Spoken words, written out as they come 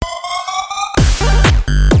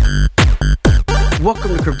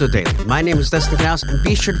welcome to Crypto Daily. My name is Dustin Knaus, and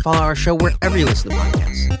be sure to follow our show wherever you listen to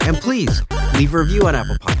podcasts. And please, leave a review on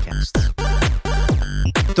Apple Podcasts.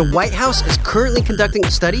 The White House is currently conducting a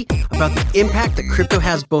study about the impact that crypto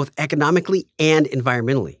has both economically and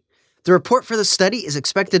environmentally. The report for the study is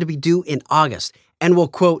expected to be due in August and will,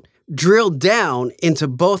 quote, drill down into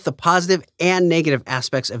both the positive and negative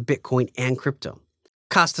aspects of Bitcoin and crypto.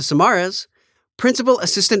 Costa Samaras, Principal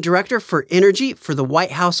Assistant Director for Energy for the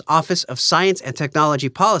White House Office of Science and Technology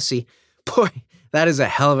Policy, boy, that is a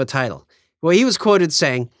hell of a title. Well, he was quoted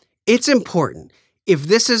saying, "It's important, if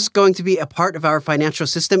this is going to be a part of our financial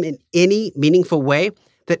system in any meaningful way,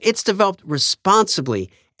 that it's developed responsibly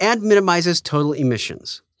and minimizes total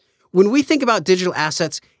emissions. When we think about digital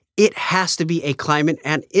assets, it has to be a climate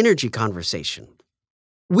and energy conversation.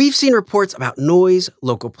 We've seen reports about noise,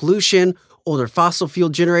 local pollution, older fossil fuel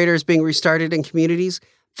generators being restarted in communities.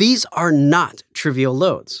 These are not trivial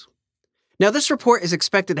loads." Now, this report is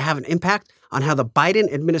expected to have an impact on how the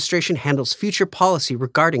Biden administration handles future policy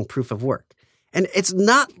regarding proof of work. And it's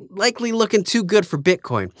not likely looking too good for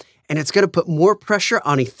Bitcoin, and it's going to put more pressure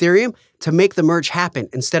on Ethereum to make the merge happen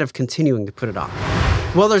instead of continuing to put it off.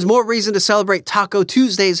 Well, there's more reason to celebrate Taco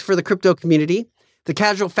Tuesdays for the crypto community. The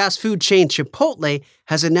casual fast food chain Chipotle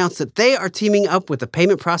has announced that they are teaming up with the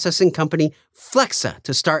payment processing company Flexa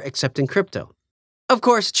to start accepting crypto. Of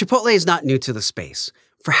course, Chipotle is not new to the space.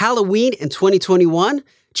 For Halloween in 2021,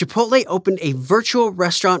 Chipotle opened a virtual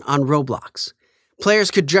restaurant on Roblox.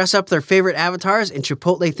 Players could dress up their favorite avatars in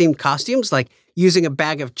Chipotle-themed costumes, like using a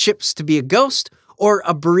bag of chips to be a ghost or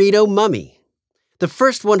a burrito mummy. The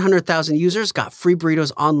first 100,000 users got free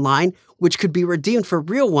burritos online, which could be redeemed for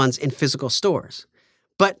real ones in physical stores.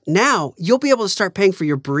 But now, you'll be able to start paying for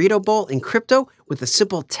your burrito bowl in crypto with a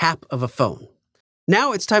simple tap of a phone.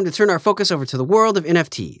 Now it's time to turn our focus over to the world of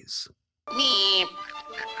NFTs. Meep.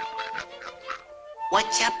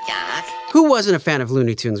 What's up, Doc? Who wasn't a fan of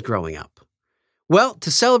Looney Tunes growing up? Well,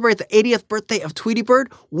 to celebrate the 80th birthday of Tweety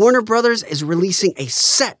Bird, Warner Brothers is releasing a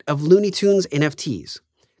set of Looney Tunes NFTs.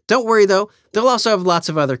 Don't worry, though, they'll also have lots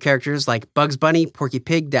of other characters like Bugs Bunny, Porky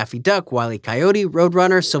Pig, Daffy Duck, Wile E. Coyote,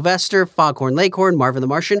 Roadrunner, Sylvester, Foghorn Leghorn, Marvin the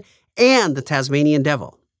Martian, and the Tasmanian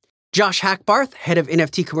Devil. Josh Hackbarth, head of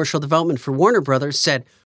NFT commercial development for Warner Brothers, said,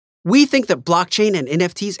 "We think that blockchain and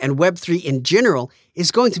NFTs and Web3 in general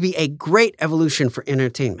is going to be a great evolution for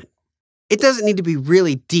entertainment. It doesn't need to be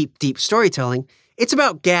really deep storytelling. It's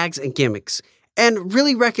about gags and gimmicks and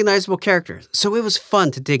really recognizable characters, so it was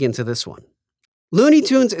fun to dig into this one." Looney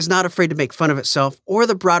Tunes is not afraid to make fun of itself or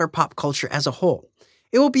the broader pop culture as a whole.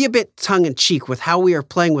 It will be a bit tongue-in-cheek with how we are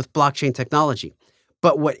playing with blockchain technology.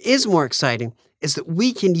 But what is more exciting is that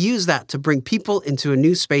we can use that to bring people into a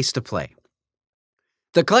new space to play.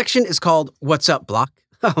 The collection is called What's Up Block.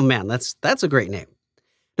 Oh man, that's a great name.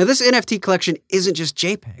 Now, this NFT collection isn't just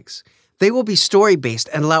JPEGs. They will be story-based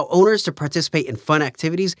and allow owners to participate in fun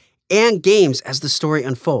activities and games as the story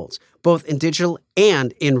unfolds, both in digital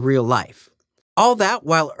and in real life. All that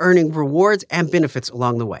while earning rewards and benefits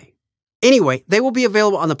along the way. Anyway, they will be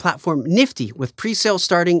available on the platform Nifty with pre-sale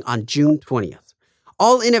starting on June 20th.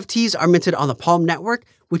 All NFTs are minted on the Palm Network,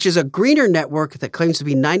 which is a greener network that claims to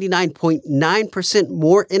be 99.9%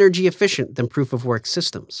 more energy efficient than proof-of-work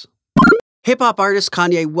systems. Hip-hop artist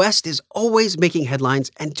Kanye West is always making headlines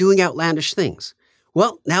and doing outlandish things.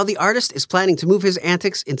 Well, now the artist is planning to move his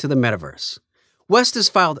antics into the metaverse. West has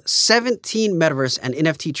filed 17 metaverse and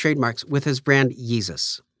NFT trademarks with his brand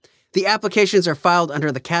Yeezus. The applications are filed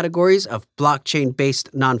under the categories of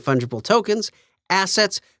blockchain-based non-fungible tokens,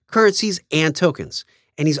 assets, currencies, and tokens.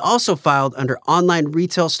 And he's also filed under online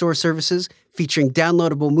retail store services featuring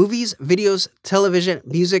downloadable movies, videos, television,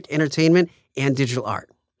 music, entertainment, and digital art.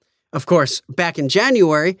 Of course, back in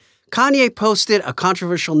January, Kanye posted a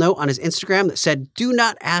controversial note on his Instagram that said, "Do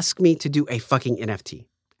not ask me to do a fucking NFT.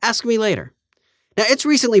 Ask me later." Now, it's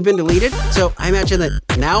recently been deleted, so I imagine that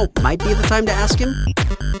now might be the time to ask him.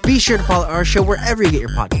 Be sure to follow our show wherever you get your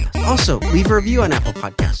podcasts. Also, leave a review on Apple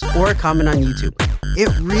Podcasts or a comment on YouTube. It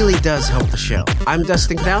really does help the show. I'm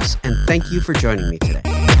Dustin Knaus, and thank you for joining me today.